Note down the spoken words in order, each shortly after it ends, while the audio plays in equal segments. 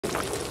走！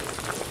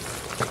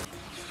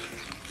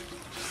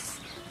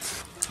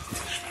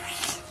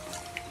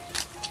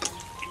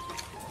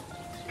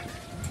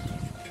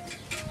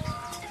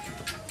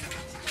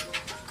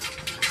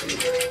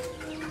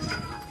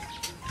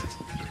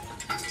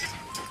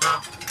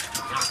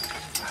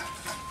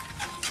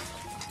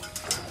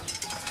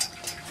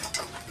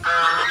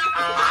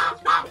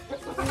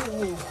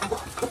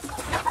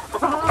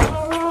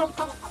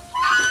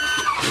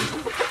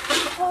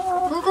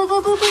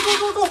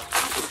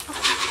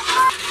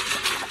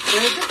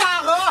这是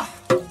大河。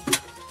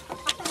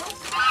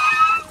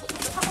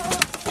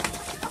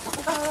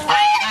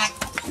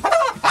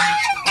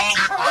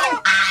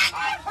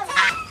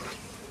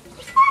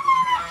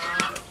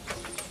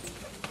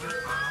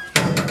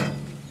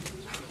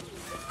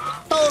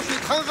倒水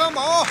烫河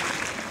毛。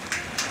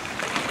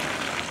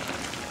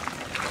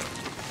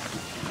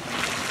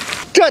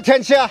这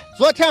天气，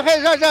昨天还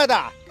热热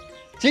的，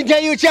今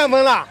天又降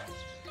温了。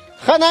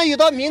河南有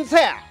道名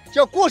菜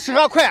叫固适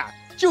合块，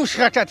就适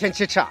合这天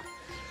气吃。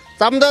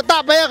咱们的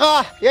大白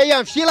鹅也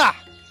养皮了，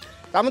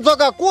咱们做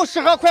个固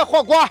适合块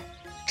火锅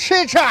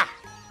吃一吃。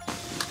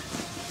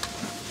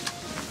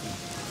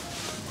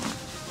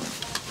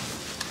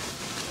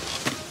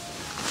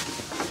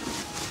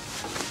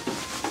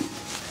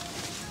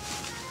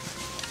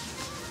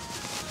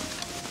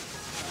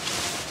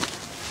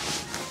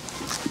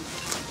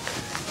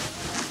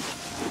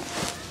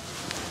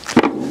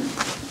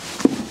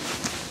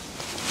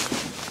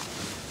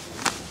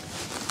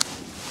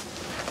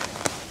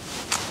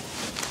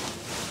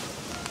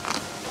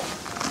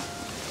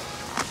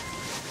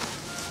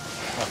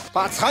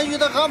把残余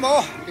的鹅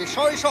毛给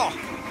烧一烧，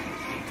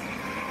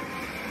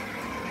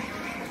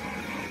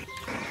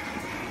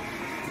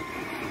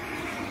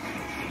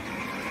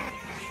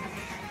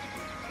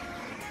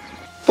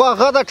把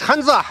鹅的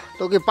铲子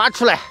都给拔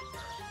出来，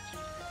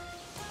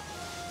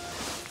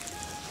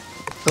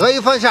鹅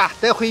油放下，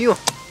待会用。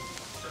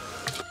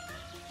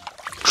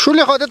处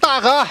理好的大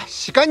鹅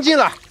洗干净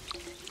了。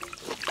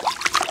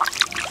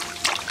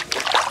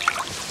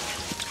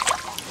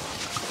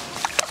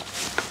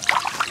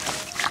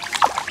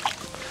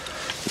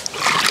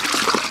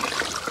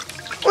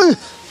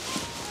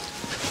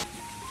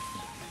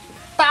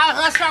大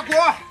鹅下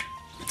锅，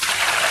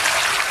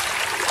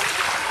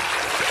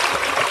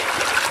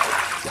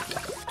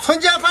春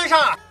卷放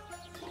上，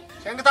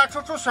先给它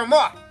出水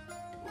沫。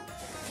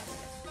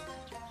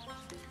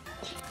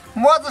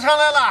沫子上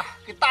来了，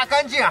给打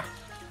干净。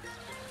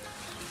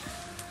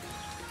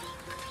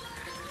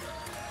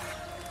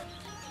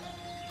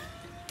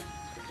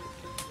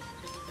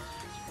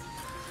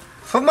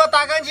粉末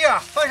打干净，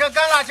放上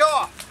干辣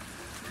椒，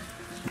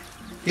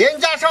盐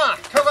加上，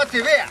调个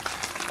底味。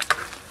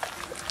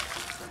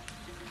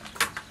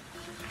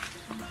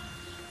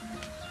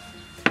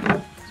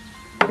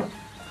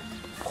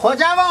火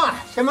加旺，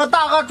先把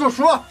大鹅煮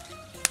熟。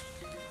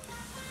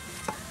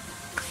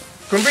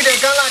准备点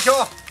干辣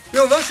椒，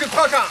用温水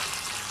泡上。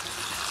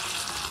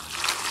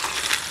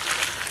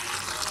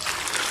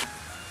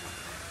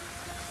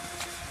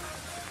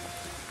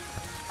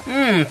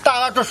大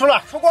鹅煮熟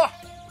了，出锅。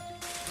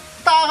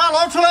大鹅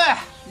捞出来，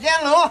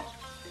腌冷。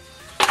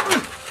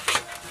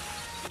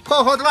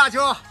泡好的辣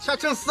椒切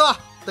成丝，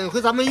等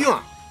会咱们用。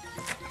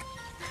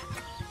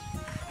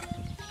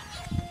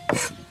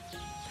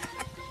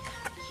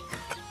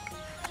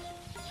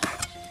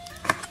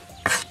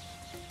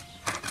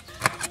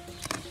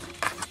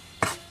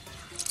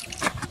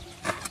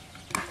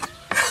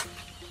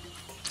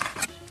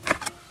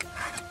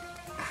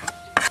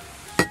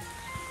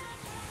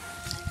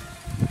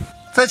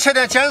再切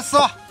点姜丝，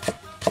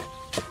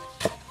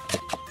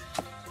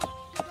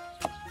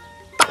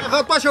大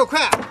鹅剁小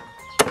块，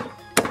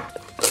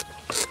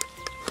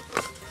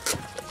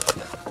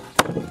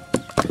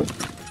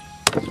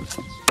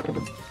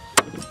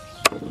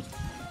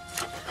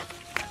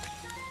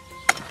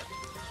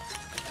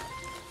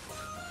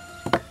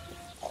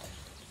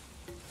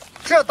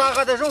这大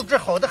鹅的肉质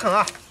好得很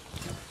啊！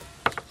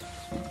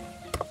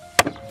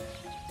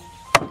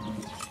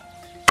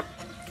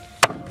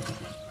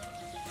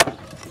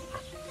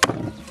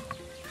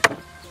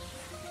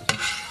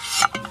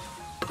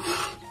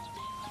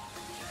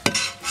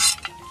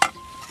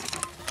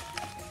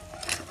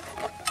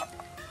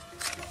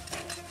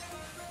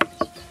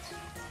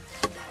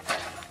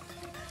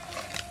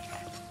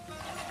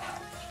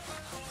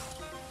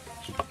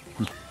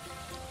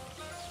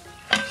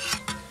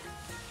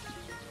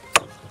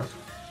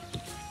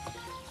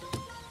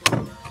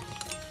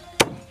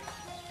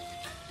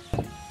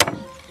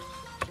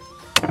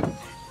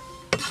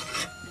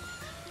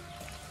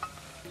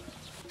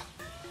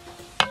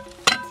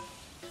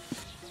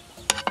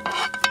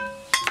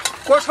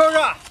锅烧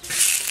热，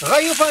鹅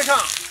油放上，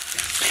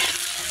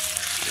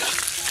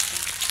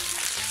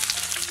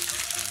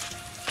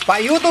把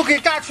油都给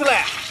炸出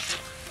来，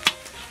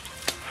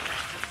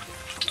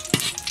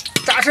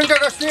炸成这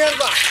个碎叶子，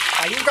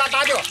把油渣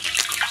打掉，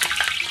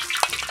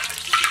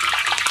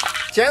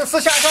姜丝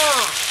下上，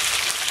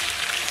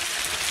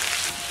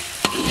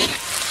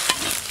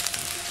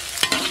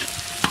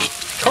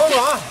炒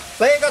软，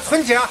来一个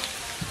春姜、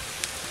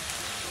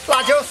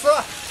辣椒丝。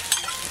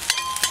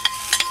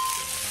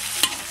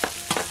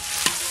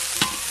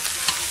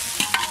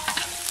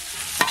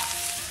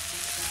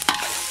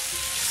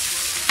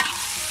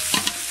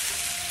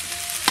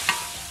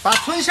 把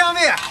醇香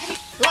味、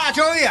辣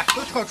椒味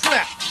都挑出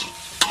来，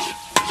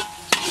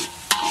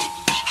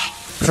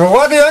煮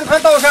好的圆团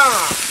倒上，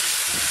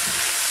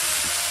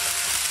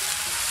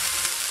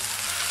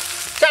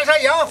加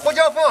上盐、胡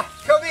椒粉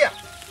调味，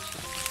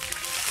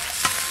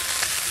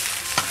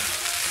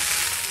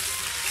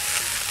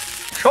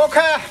烧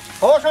开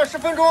熬上10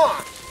分钟。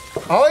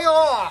哎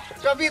呦，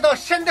这味道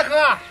鲜得很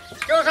啊！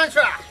浇上去。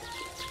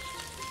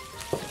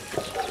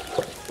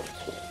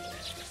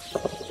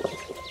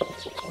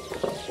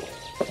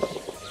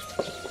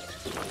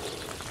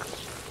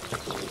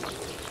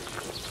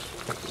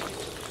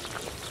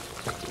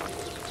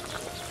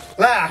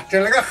 来，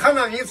这个河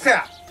南名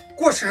菜，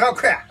故事还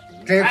快，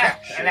真快！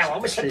来，我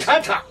们先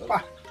尝尝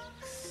吧。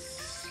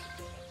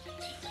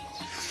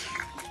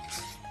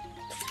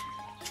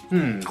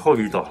好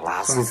味道，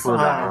辣丝丝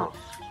的啊！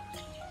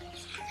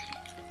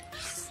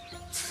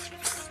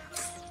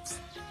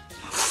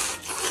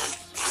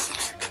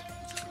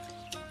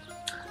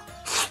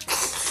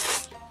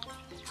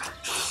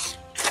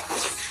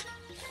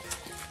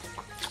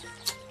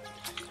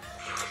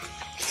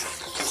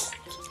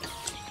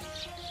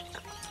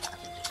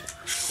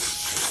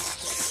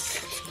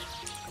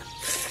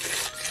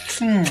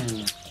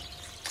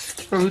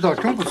这味道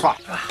真不错。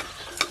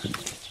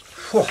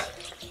嚯，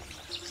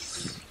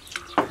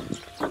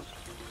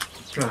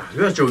这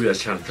越嚼越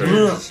香，真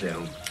是香。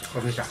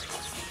喝一下。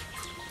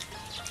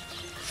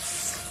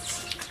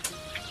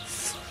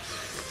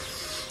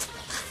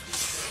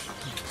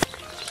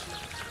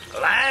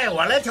来，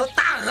我来条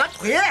大鹅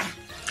腿。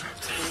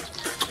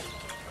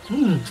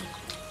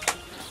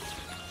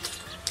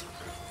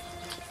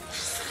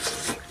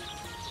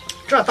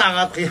这大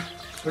鹅腿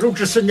肉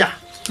质鲜呀，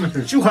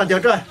就换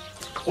点这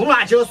红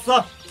辣椒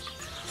丝，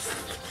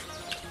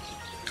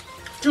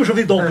就是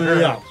味道不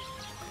一样。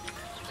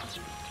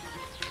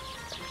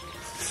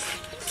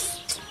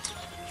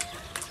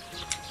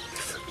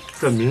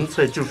这名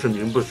菜就是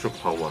名不实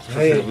话，我吃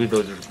起来味道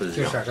就是不一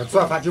样。就是这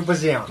做法就不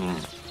一样。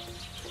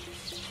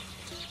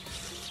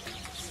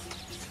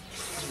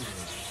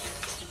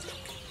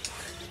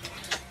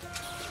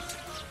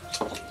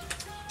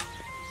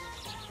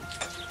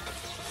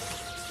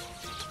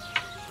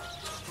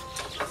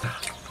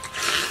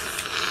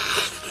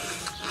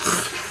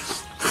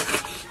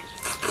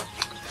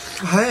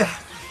哎呀，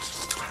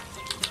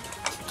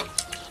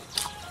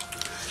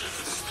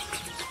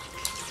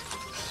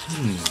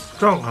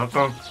这样还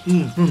刚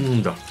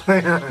的，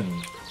哎呀，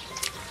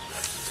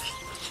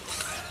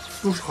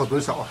都是好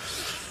东西啊。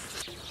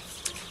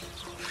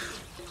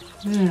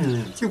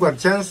这个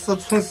尖丝、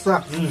葱丝，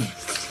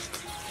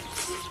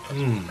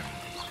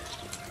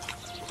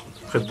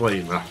很过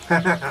瘾啊！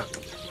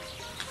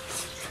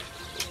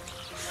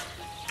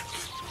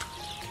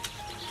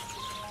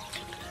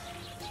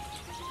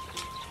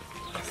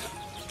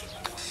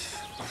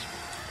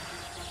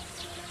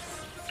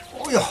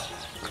哦哟，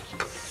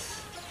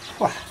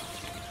哇！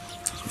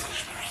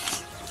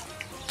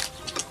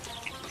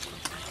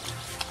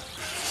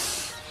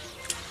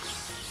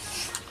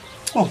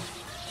哦，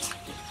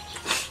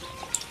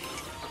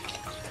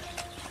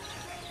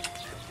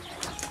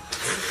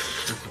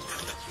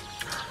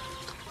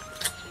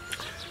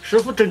师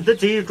傅真的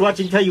这一桌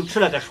今天又吃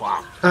了个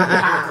爽。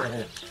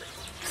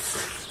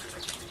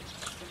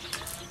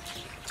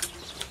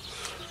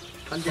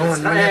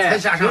菜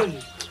下上，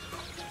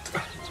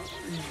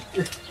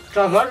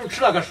这鹅肉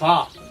吃了个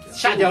爽，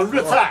下点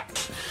绿菜。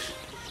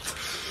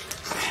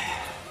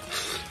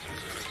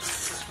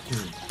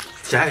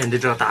家人的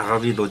这大鹅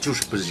味道就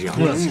是不一样，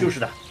就是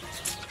的，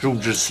肉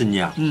质细腻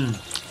啊。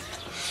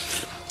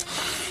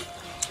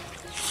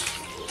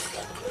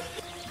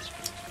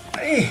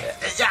哎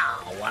呀，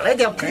我来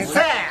点配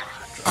菜。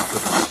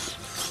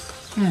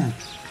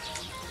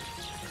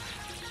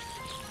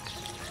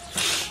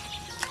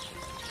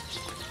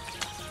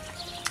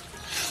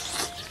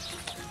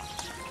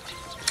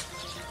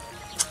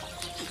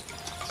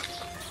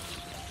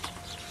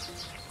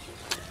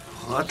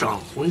鹅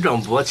掌、混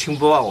掌薄、轻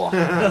薄哦。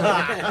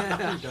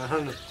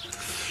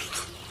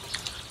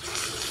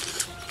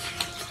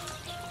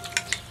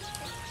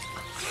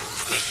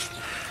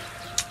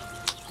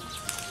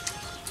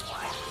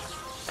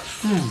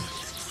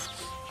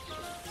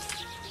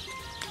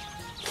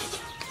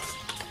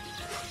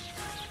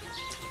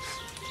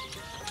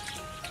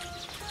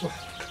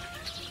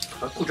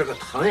还顾这个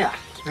汤呀，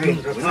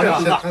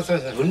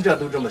闻着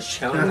都这么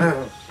香。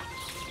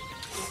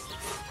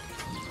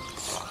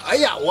哎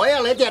呀，我也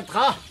来点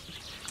汤，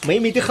美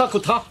美的喝口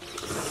汤。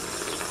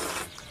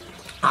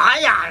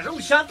哎呀，肉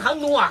香汤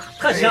浓啊，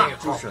特香。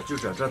就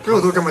是这肉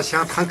都这么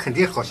香，汤肯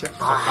定好香，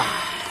好喝。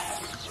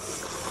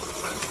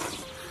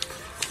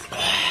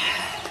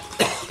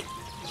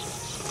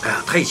哎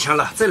呀，太香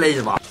了，再来一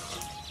碗。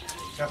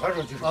这和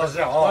肉就是不一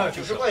样啊，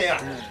就是不一样。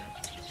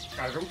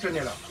干肉质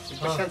的了，就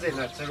不像这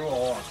那鸡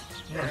肉啊。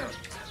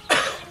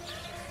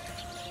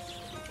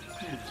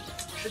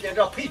吃点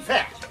这配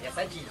菜也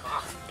算健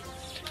康，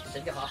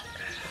身体好。